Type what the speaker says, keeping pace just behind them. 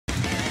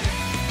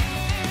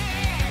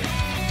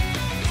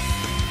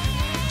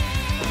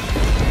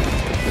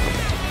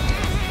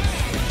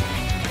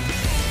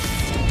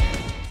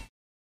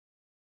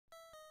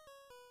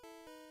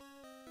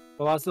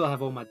Well, I still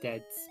have all my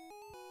deads.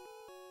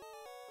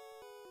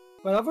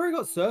 Wait, I've already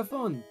got surf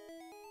on.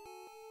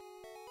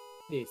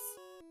 This.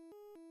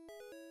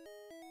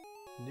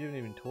 You haven't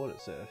even taught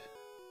it surf.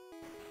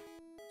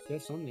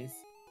 Surf's on this.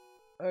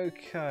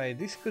 Okay,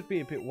 this could be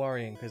a bit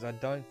worrying because I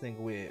don't think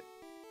we're...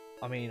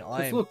 I mean,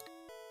 Look.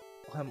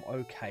 I'm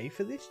okay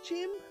for this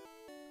gym.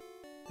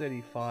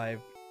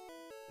 35,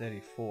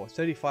 34.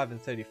 35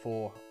 and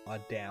 34 are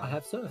down. I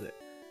have surf.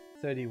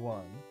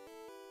 31.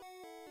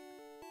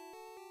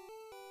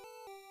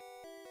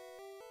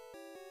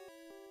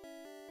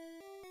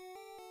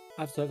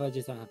 I have surf, I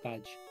just don't have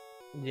badge.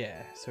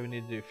 Yeah, so we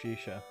need to do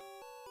fuchsia.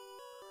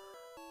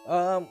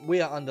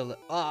 We are under...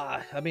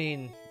 I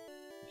mean,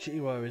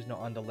 Chiwo is not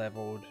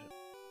under-leveled.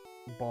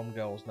 Bomb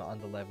Girl's not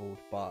under-leveled,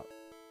 but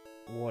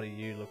what are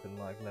you looking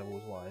like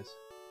levels-wise?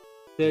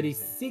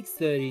 36,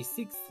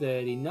 36,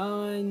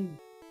 39,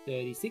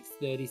 36,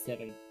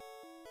 37.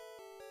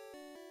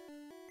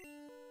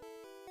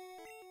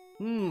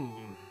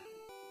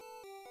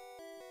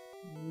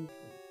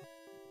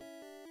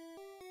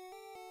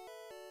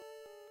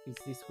 Is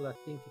this what I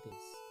think it is?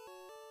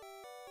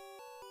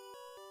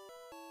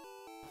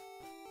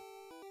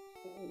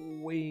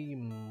 We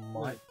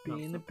might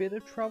be in a bit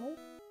of trouble.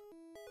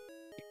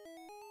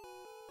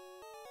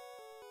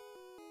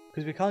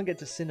 Because we can't get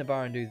to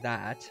Cinnabar and do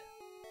that.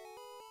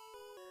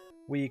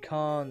 We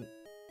can't...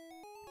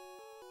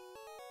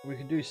 We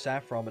can do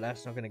Saffron, but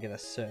that's not going to get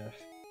us surf.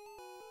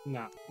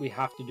 Nah, we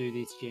have to do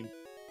this gym.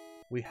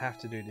 We have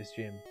to do this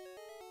gym.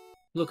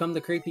 Look, I'm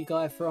the creepy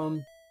guy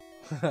from...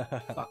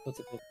 Fuck, what's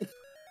it called?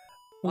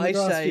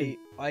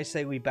 I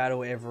say we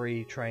battle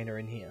every trainer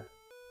in here.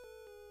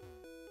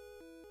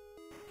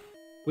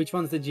 Which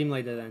one's the gym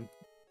leader then?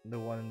 The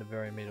one in the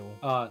very middle.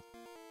 Oh,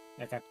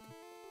 okay.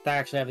 They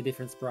actually have a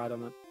different sprite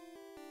on it.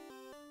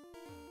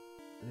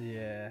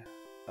 Yeah.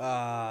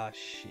 Ah,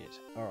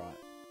 shit.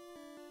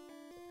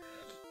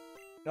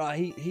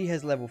 Alright. He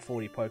has level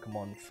 40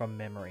 Pokemon from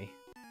memory.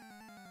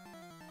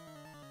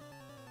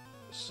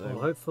 So well,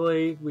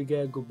 hopefully we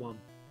get a good one.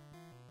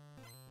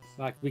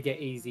 Like, we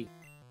get easy.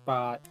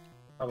 But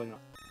probably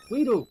not.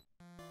 Weedle!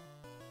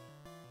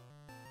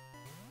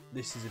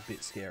 This is a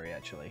bit scary,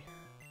 actually.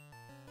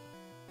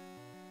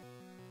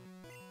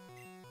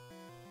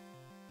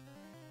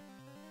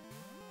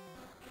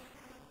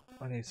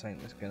 I need something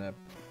that's gonna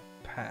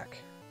pack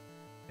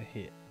a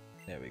hit.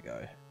 There we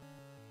go.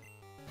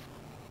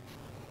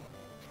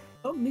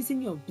 Stop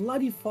missing your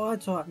bloody fire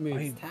type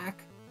moves,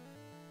 Tack.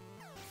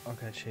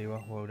 Okay,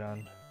 Chiwa, well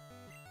done.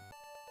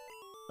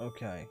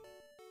 Okay.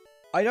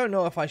 I don't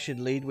know if I should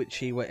lead with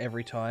Chiwa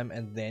every time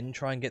and then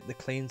try and get the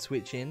clean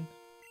switch in.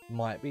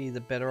 Might be the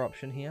better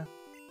option here.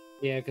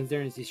 Yeah,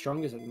 considering she's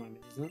strongest at the moment,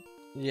 isn't it?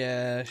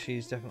 Yeah,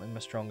 she's definitely my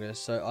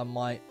strongest. So I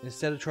might,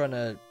 instead of trying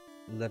to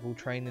level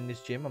train in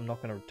this gym, I'm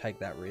not going to take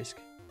that risk.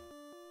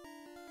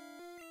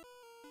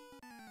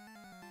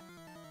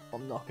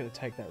 I'm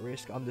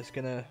just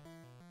going to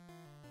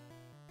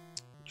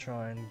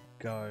try and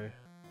go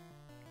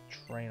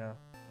trainer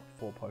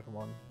for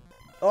Pokemon.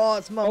 Oh,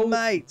 it's my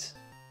mate!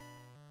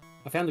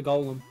 I found a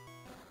golem.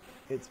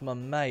 It's my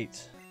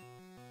mate.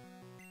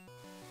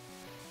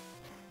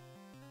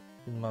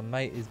 My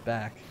mate is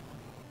back.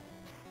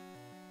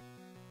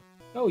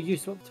 Oh, you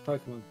swapped to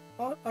Pokemon.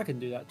 Oh, I can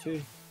do that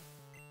too.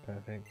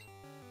 Perfect.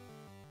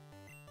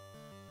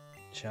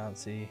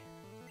 Chansey.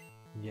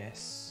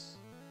 Yes.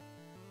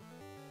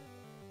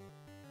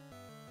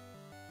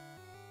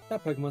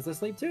 That Pokemon's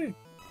asleep too.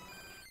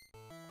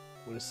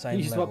 We're the same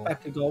You level. swap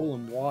back to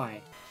Golem.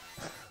 Why?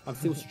 I'm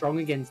still strong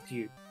against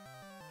you.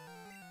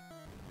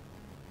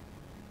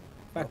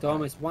 In fact, I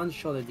almost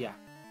one-shotted ya.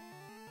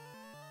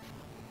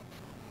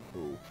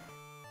 Ooh.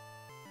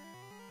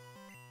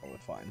 Oh, we're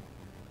fine.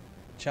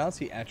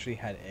 Chansey actually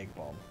had Egg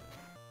Bomb.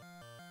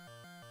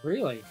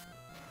 Really?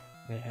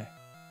 Yeah.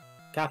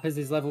 Kappa's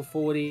is level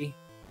 40.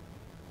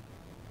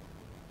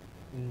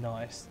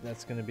 Nice.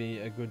 That's going to be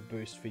a good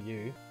boost for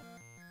you.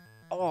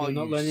 Oh, You're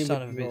not you learning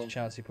son of a with bitch. roll.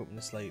 Chansey put me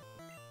to sleep.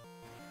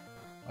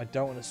 I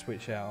don't want to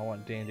switch out. I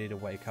want D&D to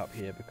wake up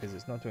here because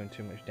it's not doing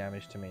too much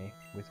damage to me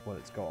with what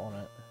it's got on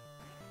it.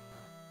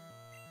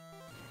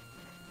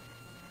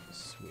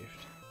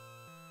 Swift.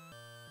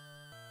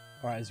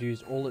 Alright, it's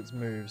used all its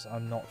moves.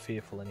 I'm not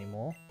fearful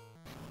anymore.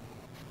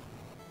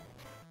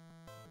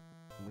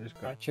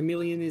 Right,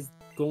 Chameleon is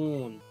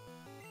gone.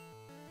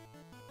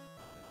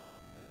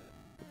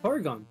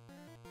 Porygon.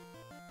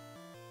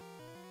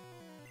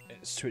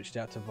 It switched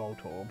out to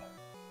Voltorb.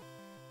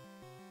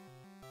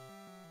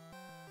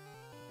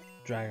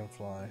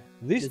 Dragonfly.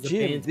 This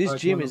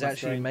gym is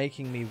actually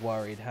making me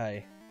worried,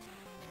 hey.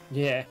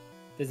 Yeah,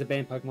 there's a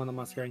banned Pokemon on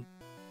my screen.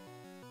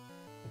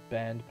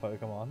 Banned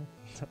Pokemon.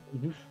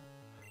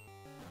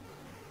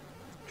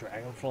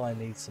 Dragonfly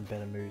needs some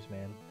better moves,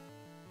 man.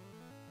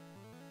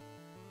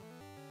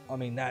 I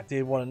mean, that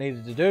did what it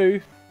needed to do.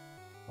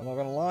 I'm not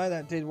gonna lie,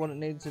 that did what it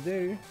needed to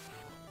do.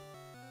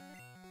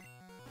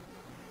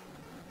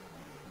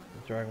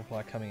 The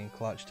Dragonfly coming in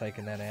clutch,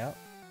 taking that out.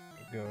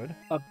 Good.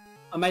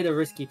 I made a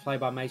risky play,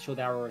 but I made sure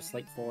they were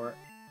asleep for it.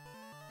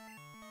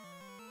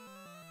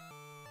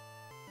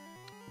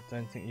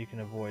 Don't think you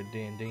can avoid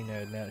D&D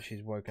nerd now that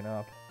she's woken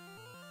up.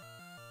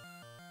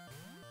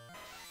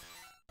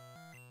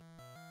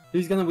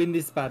 Who's gonna win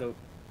this battle?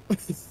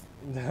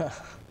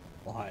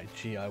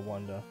 Gee, I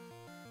wonder.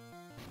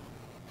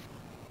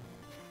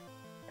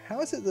 How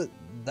is it that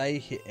they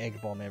hit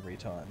Egg Bomb every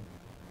time?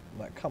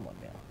 Like, come on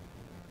now.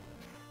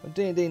 Well,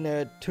 D&D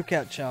nerd took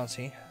out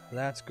Chansey.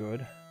 That's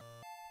good.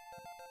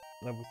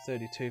 Level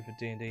 32 for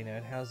D&D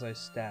nerd. How's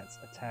those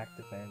stats? Attack,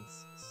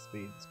 defense,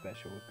 speed,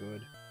 special.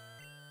 Good.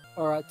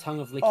 Alright, tongue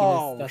of lickiness.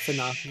 Oh, That's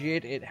enough.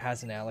 shit, it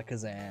has an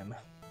Alakazam.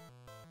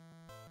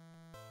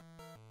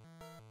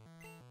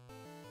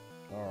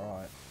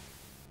 Alright.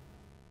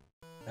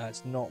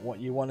 That's not what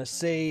you want to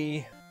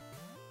see.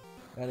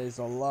 That is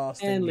the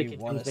last thing you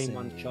want to see.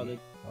 The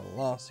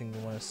last thing you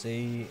want to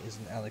see is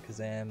an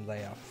Alakazam.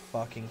 They are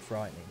fucking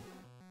frightening.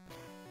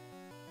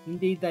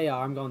 Indeed they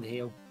are. I'm going to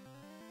heal.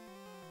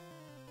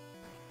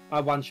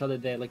 I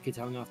one-shotted their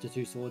Lickitung after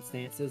 2 sword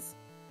stances.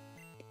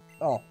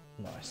 Oh,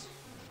 nice.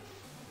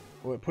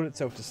 Well, it put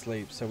itself to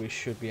sleep, so we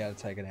should be able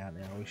to take it out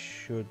now. We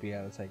should be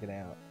able to take it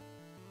out.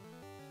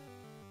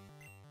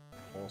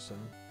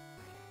 Awesome.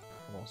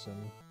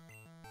 Awesome.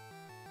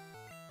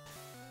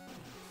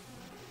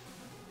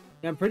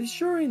 Yeah, I'm pretty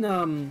sure in,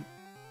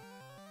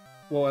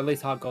 well, at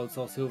least Hard Gold,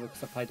 Soul Silver,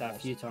 because I played that a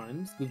few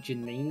times, with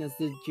Janine as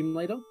the gym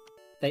leader,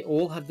 they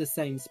all have the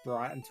same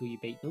sprite until you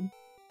beat them.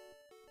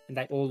 And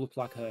they all look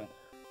like her.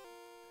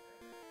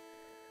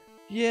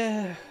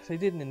 Yeah, they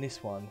didn't in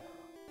this one.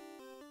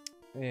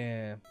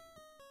 Yeah.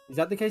 Is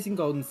that the case in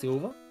Gold and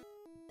Silver?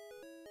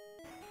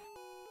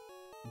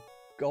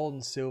 Gold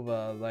and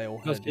Silver, they all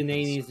Because have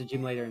Janine is the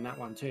gym leader in that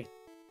one too.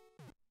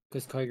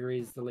 Because Koga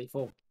is the Elite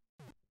Four.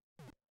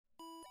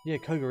 Yeah,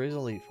 Koga is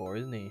Elite Four,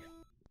 isn't he?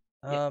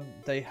 Yeah.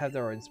 They have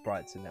their own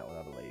sprites in that one,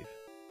 I believe.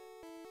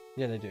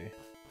 Yeah, they do.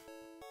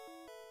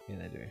 Yeah,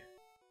 they do.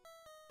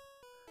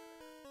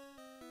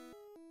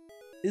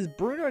 Is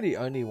Bruno the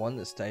only one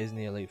that stays in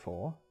the Elite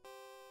Four?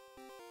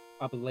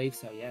 I believe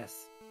so,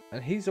 yes.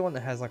 And he's the one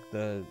that has like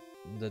the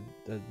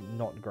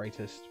not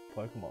greatest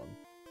Pokemon.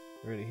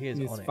 Really, he is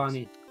It's Onyx.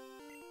 funny.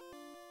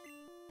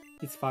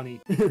 It's funny.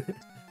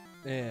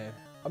 Yeah.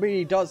 I mean,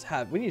 he does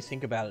have, when you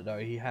think about it though,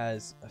 he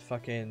has a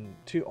fucking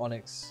 2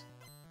 Onyx,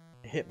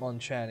 a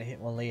Hitmonchan, a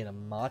Hitmonlee, and a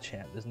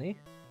Marchant, doesn't he?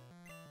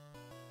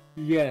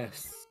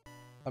 Yes.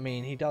 I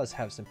mean, he does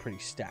have some pretty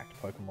stacked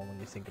Pokemon when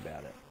you think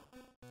about it.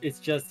 It's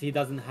just he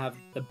doesn't have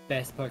the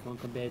best Pokemon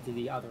compared to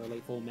the other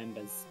Elite Four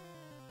members.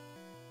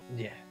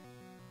 Yeah.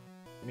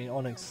 I mean,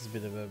 Onyx is a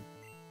bit of a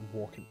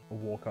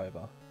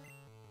walkover.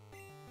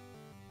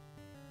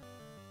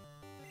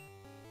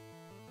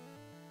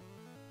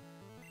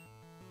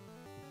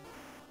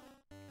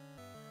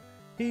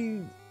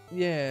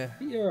 Yeah.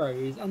 Hero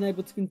is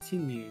unable to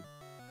continue.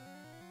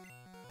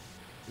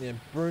 Yeah,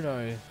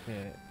 Bruno,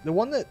 yeah. The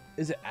one that,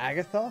 is it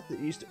Agatha that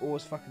used to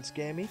always fucking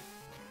scare me?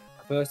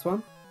 First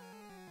one?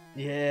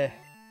 Yeah.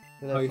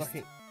 With that Ghost.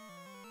 fucking...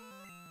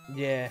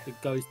 Yeah. The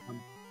Ghost one.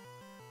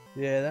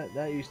 Yeah,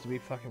 that used to be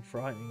fucking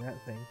frightening,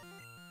 that thing.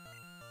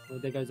 Well,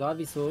 there goes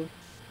Ivysaur.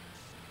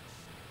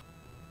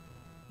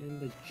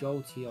 And the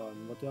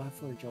Jolteon. What do I have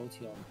for a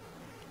Jolteon?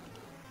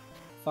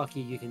 Fuck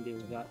you can deal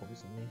with that.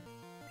 Poison me.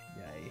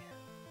 Yay.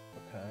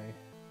 Okay.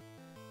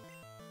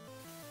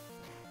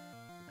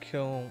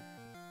 Cool.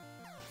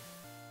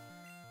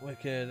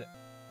 Wicked.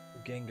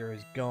 Gengar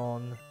is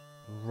gone.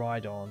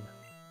 Rhydon.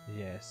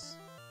 Yes.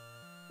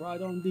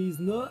 Right on these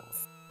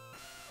nuts.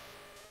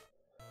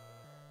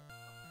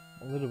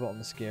 A little bit on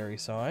the scary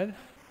side,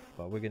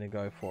 but we're gonna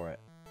go for it.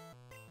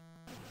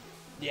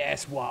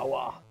 Yes,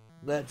 Wawa!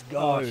 Let's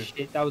go! Oh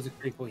shit, that was a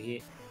critical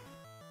hit.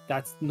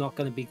 That's not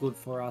going to be good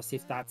for us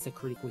if that's a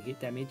critical hit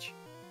damage.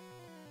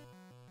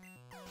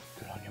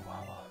 Good on you,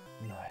 Wawa.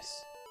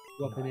 Nice.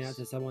 Swapping Nice. out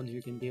to someone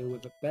who can deal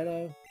with it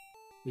better,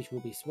 which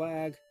will be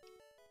Swag.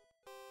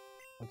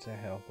 What's our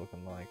health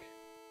looking like?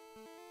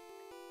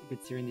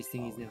 Considering this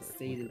thing is now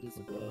seeded as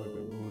well.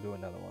 We'll do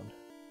another one.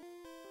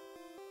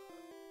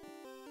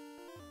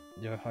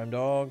 Yo, home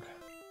dog.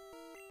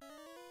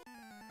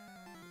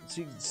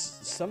 See,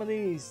 some of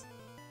these...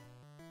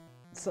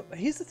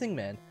 here's the thing,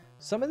 man.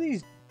 Some of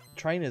these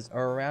trainers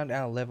are around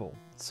our level,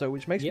 so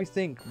which makes me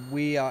think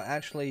we are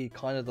actually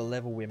kind of the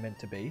level we're meant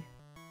to be.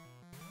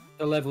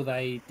 The level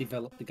they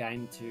developed the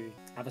game to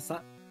have us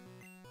at.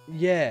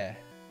 Yeah.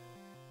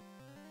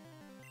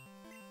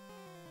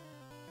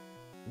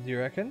 Do you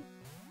reckon?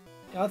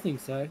 I think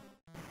so.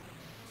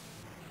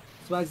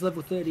 Swag's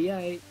level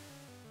 38.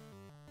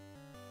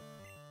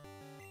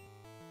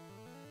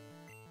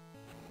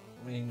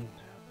 I mean...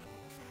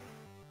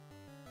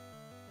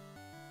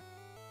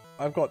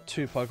 I've got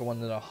 2 Pokemon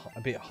that are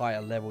a bit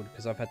higher leveled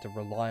because I've had to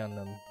rely on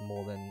them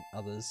more than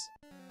others.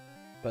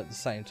 But at the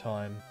same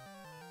time...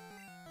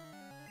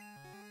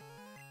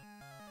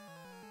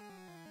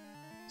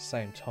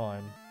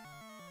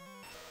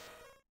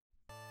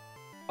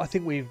 I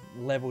think we've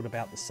leveled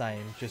about the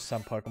same, just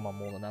some Pokemon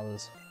more than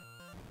others.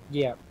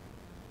 Yeah.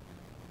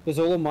 Because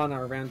all of mine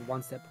are around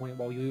 1 set point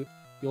while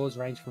yours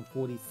range from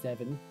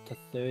 47 to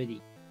 30.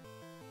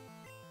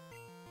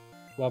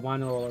 Well,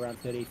 mine are all around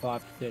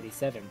 35 to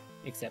 37,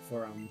 except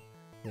for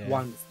Yeah.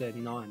 one's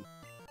 39.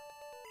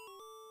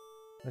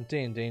 And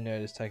D&D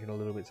Nerd has taken a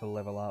little bit to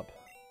level up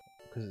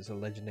because it's a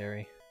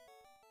legendary.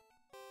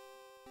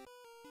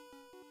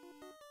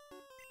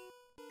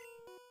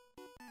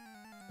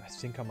 I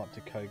think I'm up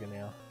to Koga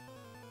now.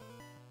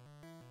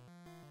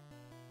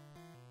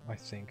 I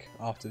think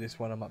after this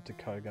one I'm up to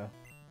Koga.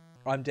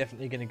 I'm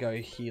definitely going to go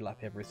heal up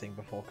everything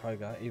before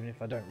Koga, even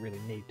if I don't really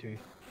need to.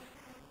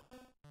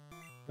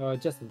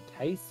 Just in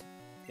case,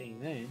 being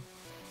there.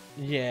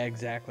 Yeah,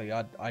 exactly.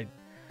 I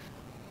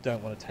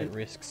don't want to take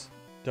risks.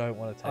 Don't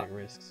want to take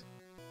risks.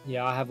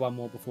 Yeah, I have one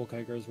more before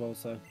Koga as well,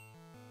 so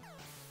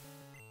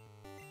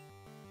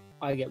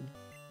I get,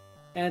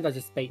 and I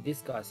just beat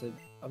this guy, so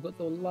I've got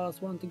the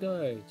last one to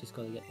go. Just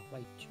gotta get the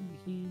way to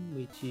him,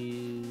 which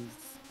is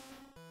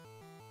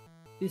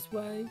this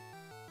way,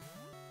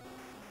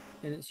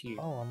 and it's you.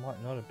 Oh, I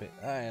might not have been.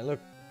 Hey, look,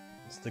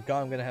 it's the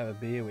guy I'm gonna have a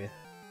beer with.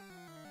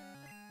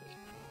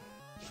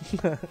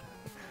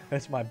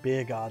 That's my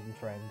beer garden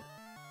friend.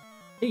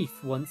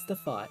 Chief wants to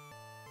fight.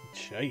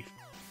 Chief.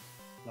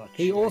 Not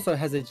He Chief. also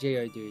has a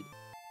Geodude.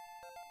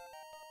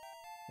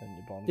 And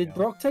your bomb Did gun.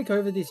 Brock take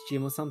over this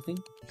gym or something?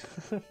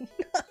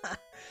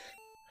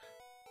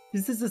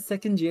 This is the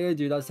second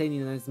Geodude I've seen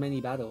in as many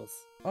battles.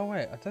 Oh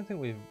wait, I don't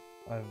think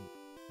I've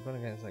gone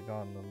against that guy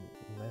on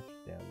the left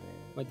down there.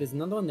 Wait, there's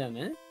another one down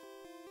there?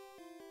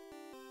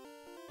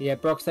 Yeah,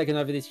 Brock's taken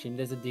over this gym.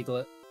 There's a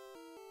Diglett.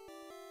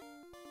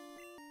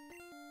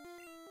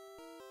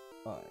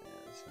 Oh yeah,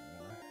 that's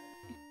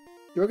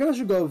You reckon I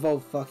should go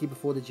evolve Fucky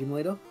before the gym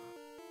leader?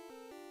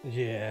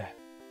 yeah.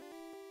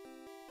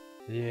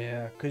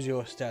 Yeah, because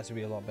your stats would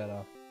be a lot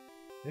better.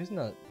 Who's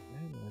that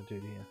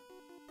dude here?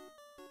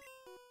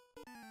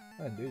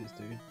 I don't do this,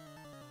 dude.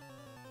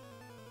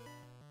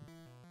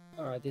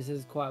 Alright, this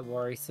is quite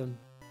worrisome.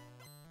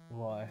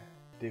 Why?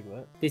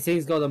 Diglett? This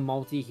thing's got a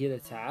multi-hit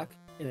attack,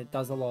 and it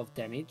does a lot of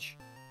damage.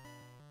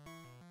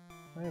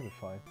 I'll be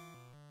fine.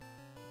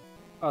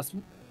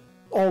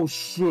 Oh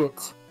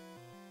shit!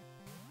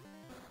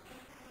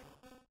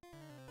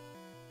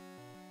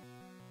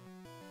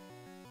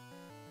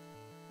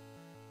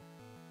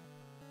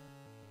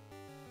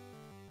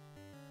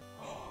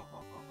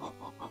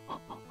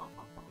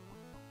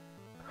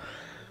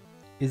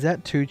 Is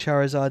that 2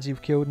 Charizards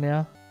you've killed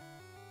now?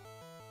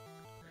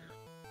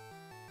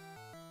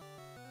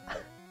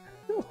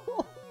 Oh,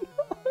 no.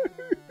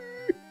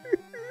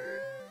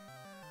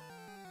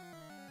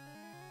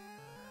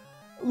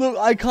 Look,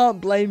 I can't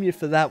blame you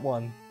for that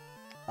one.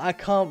 I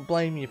can't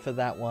blame you for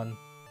that one.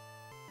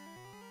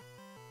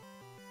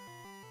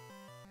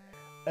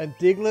 A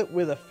Diglett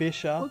with a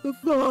Fisher. What the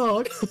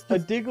fuck? A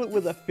Diglett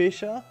with a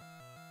Fisher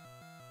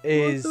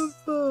is...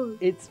 What the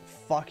fuck? It's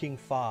fucking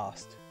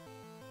fast.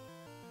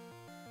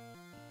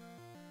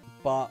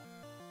 But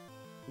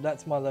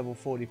that's my level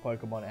 40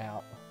 Pokemon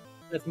out.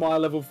 That's my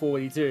level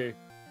 42.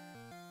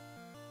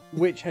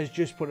 Which has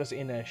just put us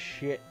in a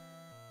shit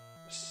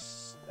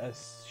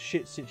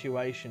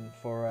situation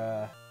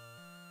for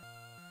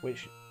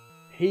which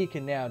he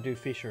can now do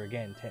Fisher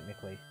again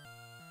technically.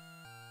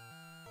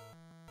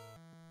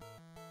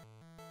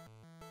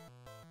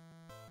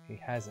 He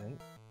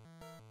hasn't.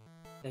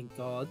 Thank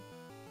God.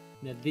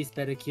 Now this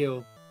better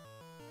kill.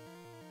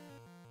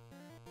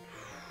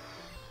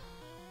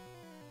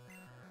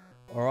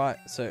 Alright,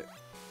 so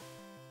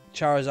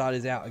Charizard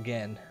is out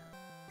again.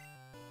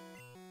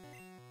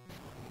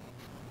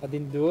 I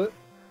didn't do it.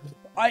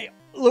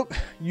 Look,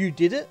 you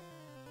did it,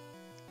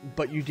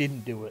 but you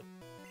didn't do it.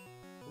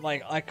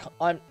 Like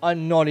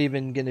I'm not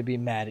even gonna be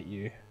mad at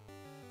you,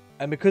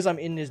 and because I'm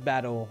in this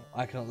battle,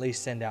 I can at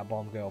least send out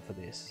Bomb Girl for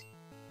this.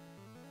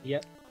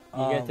 Yep.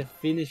 You get to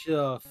finish it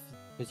off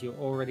because you're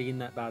already in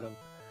that battle.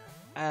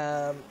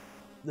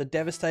 The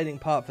devastating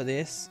part for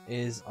this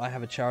is I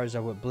have a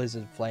Charizard with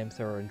Blizzard,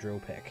 Flamethrower, and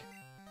Drill Peck.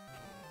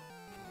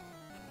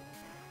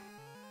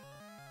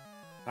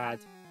 Bad.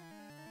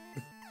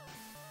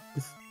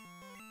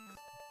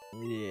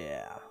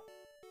 Yeah.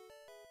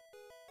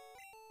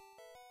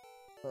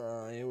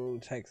 It will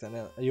take that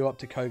out. Are you up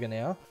to Koga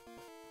now?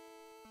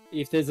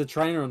 If there's a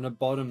trainer on the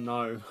bottom,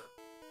 no.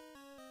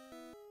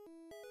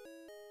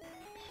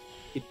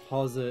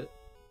 Deposit.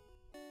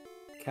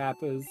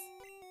 Kappas.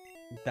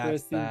 That's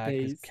Rest in bad,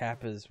 because peace.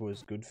 Kappa's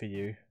was good for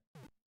you.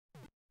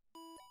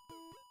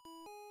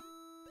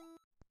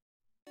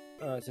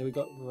 Alright, so we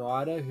got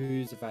Ryder,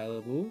 who's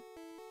available.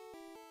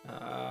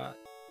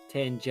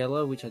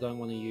 Tangela, which I don't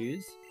want to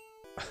use.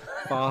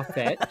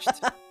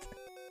 Farfetched.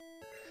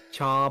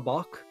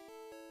 Charbok.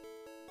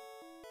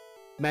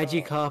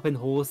 Magikarp and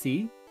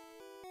Horsey.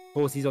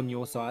 Horsey's on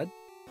your side.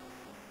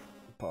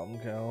 Bomb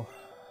Girl.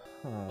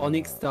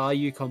 Onyx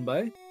Staryu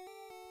combo.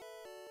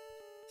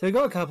 So we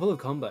got a couple of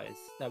combos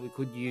that we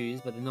could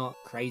use, but they're not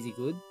crazy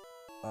good.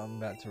 I'm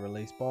about to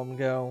release Bomb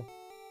Girl.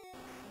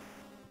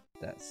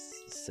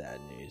 That's sad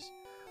news.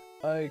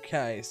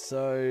 Okay,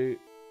 so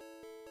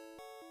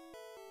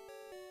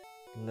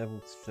level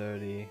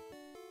 30.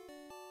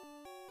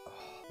 Oh,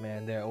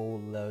 man, they're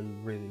all low,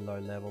 really low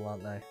level,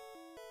 aren't they?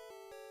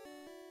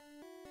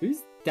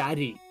 Who's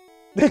Daddy?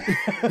 It's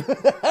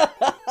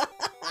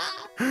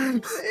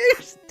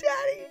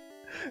Daddy.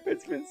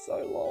 It's been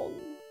so long.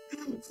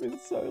 It's been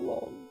so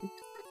long.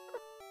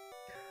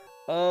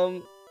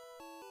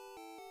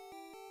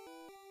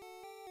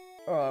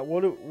 Alright,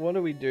 what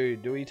do we do?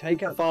 Do we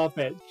take out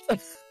Farfetch?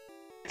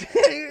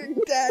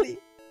 Daddy?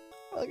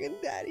 Fucking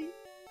Daddy.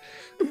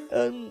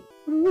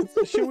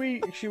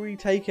 Should we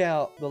take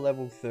out the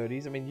level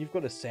 30s? I mean, you've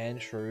got a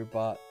sand shrew,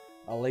 but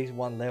at least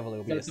one level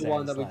it'll be That's a the sand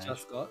one that we slash.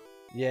 just got.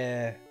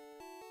 Yeah.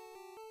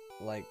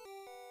 Like,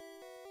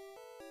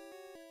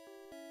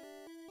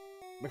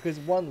 because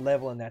one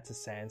level and that's a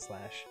sand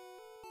slash.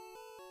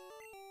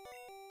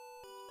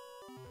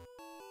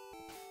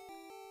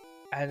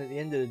 And at the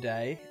end of the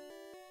day,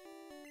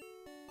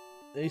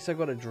 at least I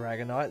got a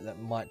Dragonite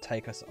that might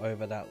take us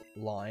over that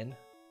line.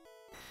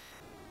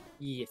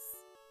 Yes.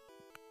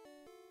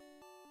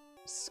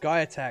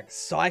 Sky Attack,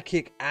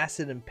 Psychic,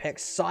 Acid, and Peck.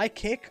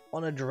 Psychic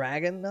on a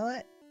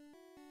Dragonite?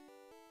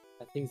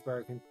 That thing's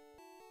broken.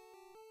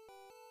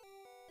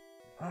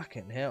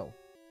 Fucking hell.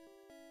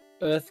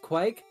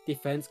 Earthquake,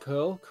 Defense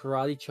Curl,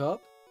 Karate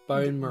Chop,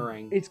 Bone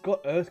Meringue. It's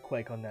got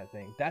Earthquake on that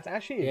thing. That's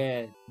actually...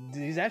 Yeah.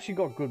 He's actually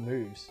got good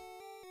moves.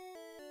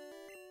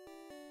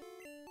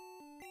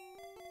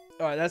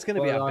 Alright, that's going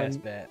to be our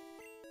best bet.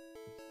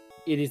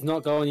 It is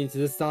not going into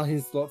the starting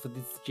slot for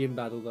this gym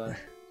battle, though.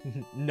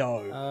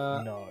 No,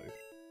 no.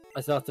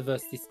 I still have to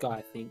verse this guy,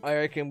 I think. I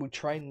reckon we'll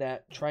train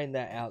that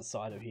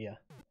outside of here.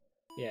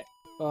 Yeah.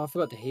 Oh, I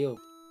forgot to heal.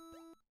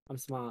 I'm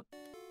smart.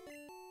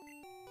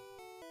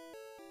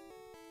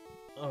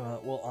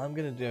 Alright, well, I'm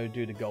going to go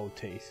do the gold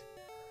teeth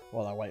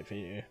while I wait for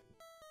you.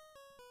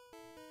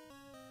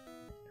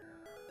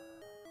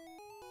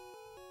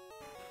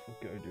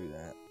 Go do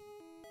that.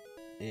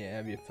 Yeah,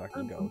 have your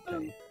fucking gold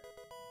teeth.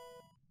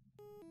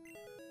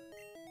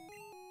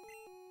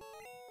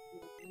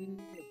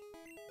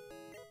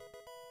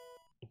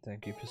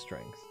 Thank you for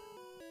strength.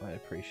 I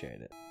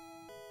appreciate it.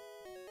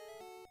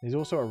 There's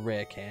also a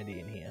rare candy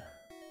in here.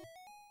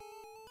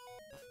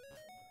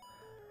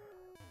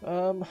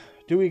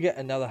 Do we get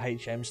another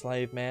HM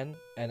slave, man,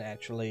 and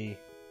actually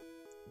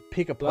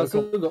pick a Well, I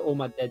still Pokemon? got all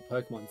my dead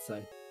Pokemon,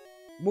 so...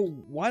 Well,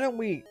 why don't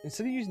we,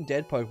 instead of using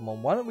dead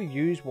Pokemon, why don't we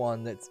use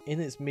one that's in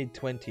its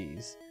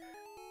mid-20s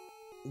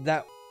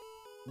that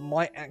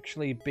might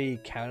actually be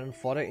cannon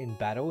fodder in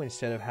battle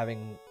instead of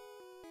having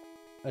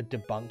a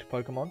debunked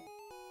Pokemon?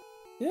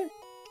 Yeah.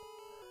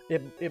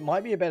 It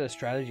might be a better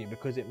strategy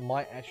because it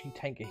might actually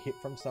take a hit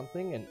from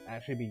something and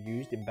actually be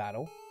used in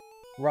battle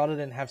rather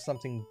than have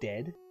something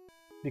dead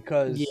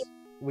because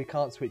we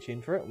can't switch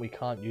in for it and we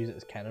can't use it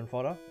as cannon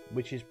fodder,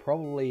 which is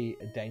probably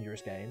a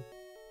dangerous game.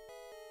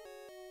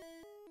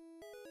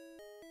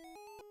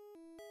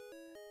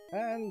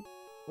 And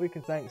we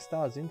can thank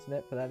Star's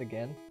Internet for that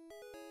again.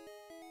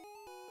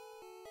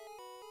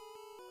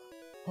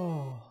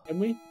 Oh. Can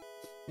we?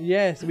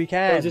 Yes, we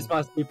can. Or just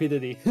my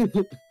stupidity.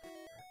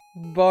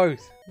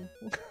 Both.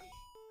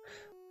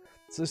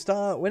 So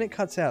Star, when it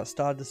cuts out,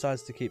 Star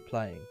decides to keep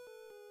playing.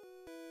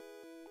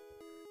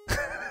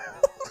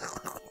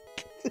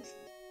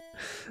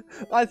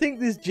 I think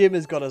this gym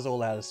has got us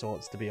all out of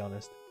sorts, to be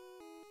honest.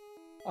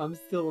 I'm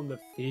still on the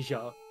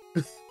fissure.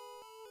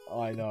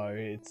 I know,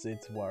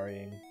 it's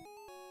worrying.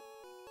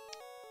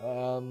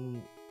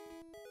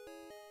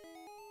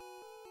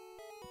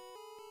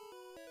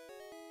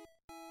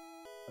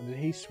 Did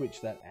he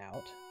switch that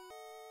out?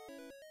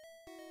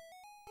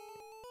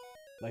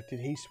 Like, did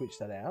he switch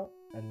that out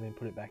and then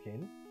put it back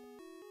in?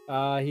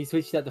 He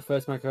switched out the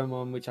first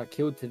Pokemon, which I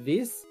killed, to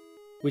this,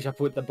 which I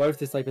put both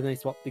to sleep, and then he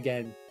swapped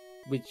again,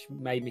 which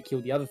made me kill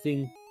the other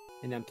thing,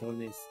 and now I'm killing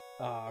this.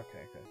 Ah, okay,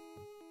 okay.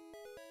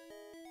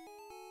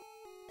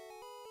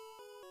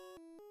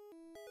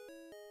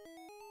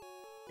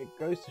 It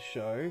goes to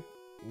show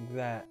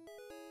that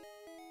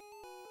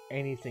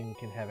anything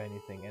can have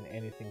anything, and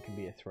anything can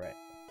be a threat.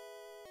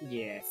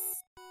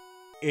 Yes.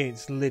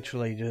 It's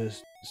literally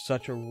just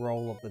such a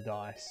roll of the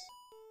dice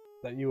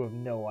that you have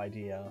no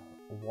idea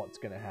what's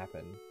going to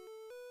happen.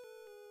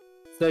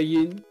 So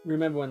you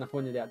remember when I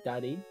pointed out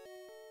Daddy?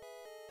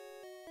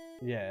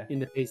 Yeah. In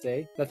the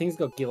PC? That thing's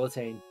got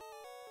Guillotine.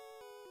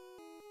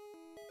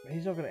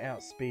 He's not going to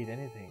outspeed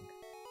anything.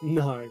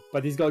 No,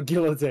 but he's got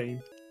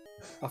Guillotine.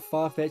 A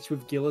Farfetch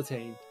with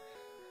Guillotine.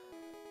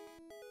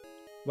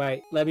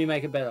 Wait, let me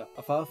make it better.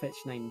 A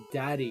Farfetch named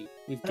Daddy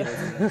with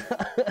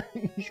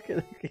Guillotine. he's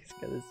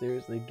gonna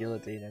seriously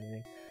guillotine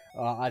anything.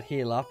 I'd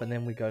heal up and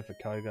then we go for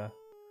Koga.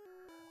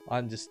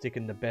 I'm just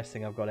sticking the best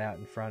thing I've got out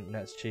in front, and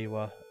that's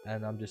Chiwa,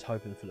 and I'm just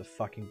hoping for the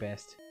fucking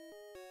best.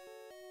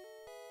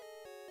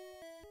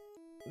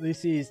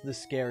 This is the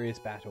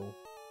scariest battle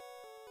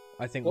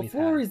I think What we've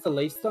floor had. is the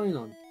leaf stone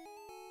on?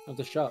 Of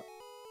the shop?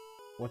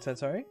 What's that,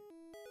 sorry?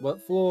 What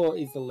floor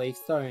is the leaf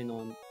stone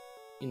on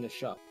in the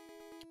shop?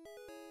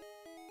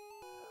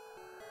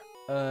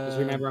 Just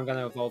remember, I'm going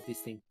to evolve this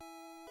thing.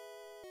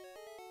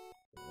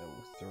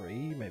 Level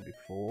 3, maybe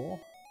 4.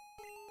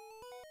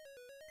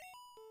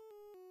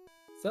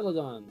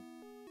 Celadon.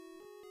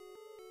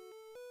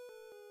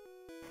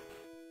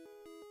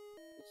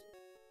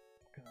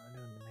 can I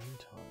do in the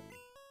meantime?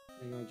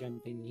 I'm gonna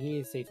jump in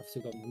here, see if I've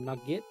still got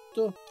Nugget.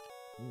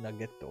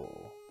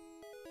 Nuggeto.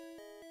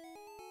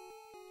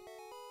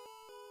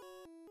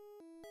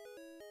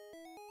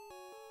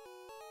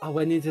 I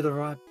went into the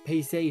right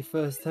PC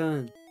first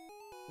turn.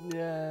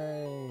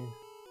 Yay!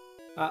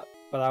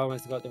 But I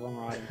almost got the wrong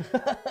item.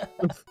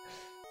 Oh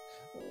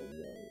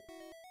no.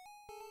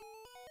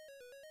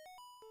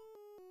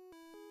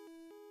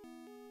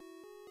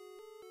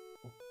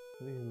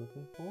 What are you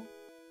looking for?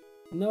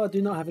 No, I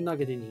do not have a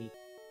Nugget in here.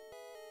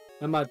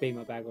 That might be in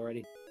my bag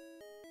already.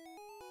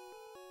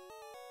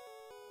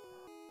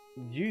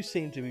 You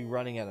seem to be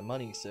running out of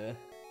money, sir.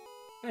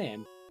 I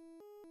am.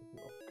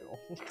 Oh,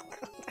 God.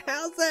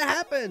 How's that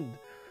happened?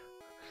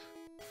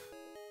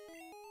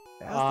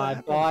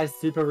 I buy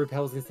super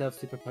repels instead of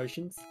super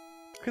potions.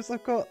 Because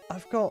I've got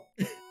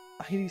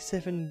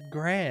 87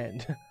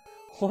 grand.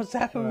 What's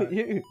happened with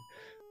you?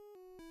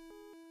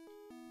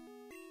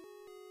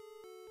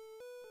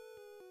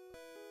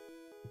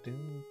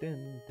 Dun,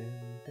 dun, dun,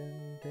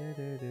 dun, dun,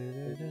 dun,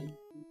 dun, dun.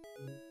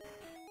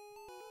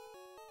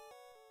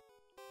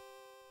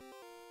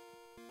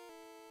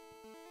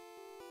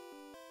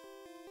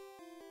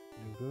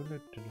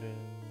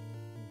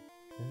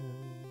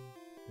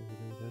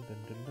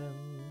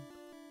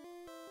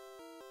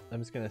 I'm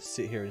just gonna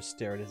sit here and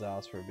stare at his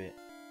ass for a bit.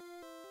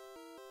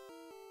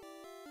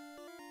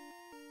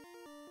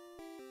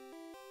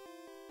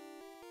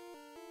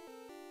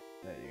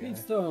 There you go.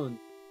 Gravestone.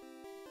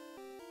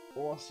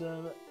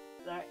 Awesome.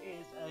 That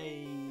is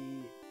a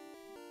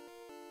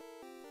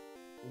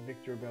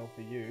victory bell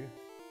for you.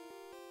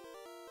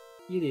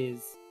 It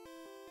is.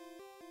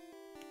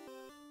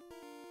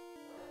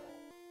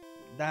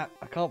 That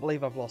I can't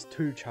believe I've lost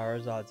 2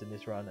 Charizards in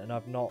this run and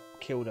I've not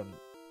killed them.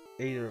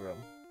 Either of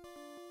them.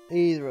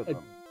 Either of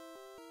them.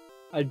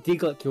 A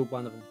Diglett killed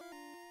one of them.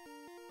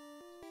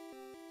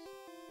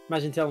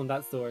 Imagine telling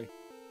that story.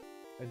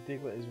 A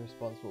Diglett is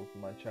responsible for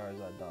my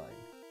Charizard dying.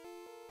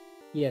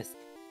 Yes.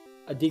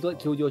 A Diglett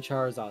killed your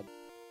Charizard.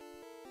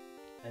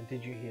 And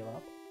did you heal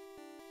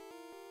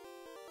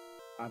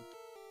up?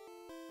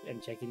 I'm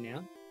checking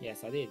now.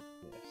 Yes, I did.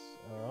 Yes.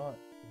 Alright.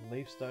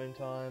 Leaf Stone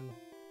time.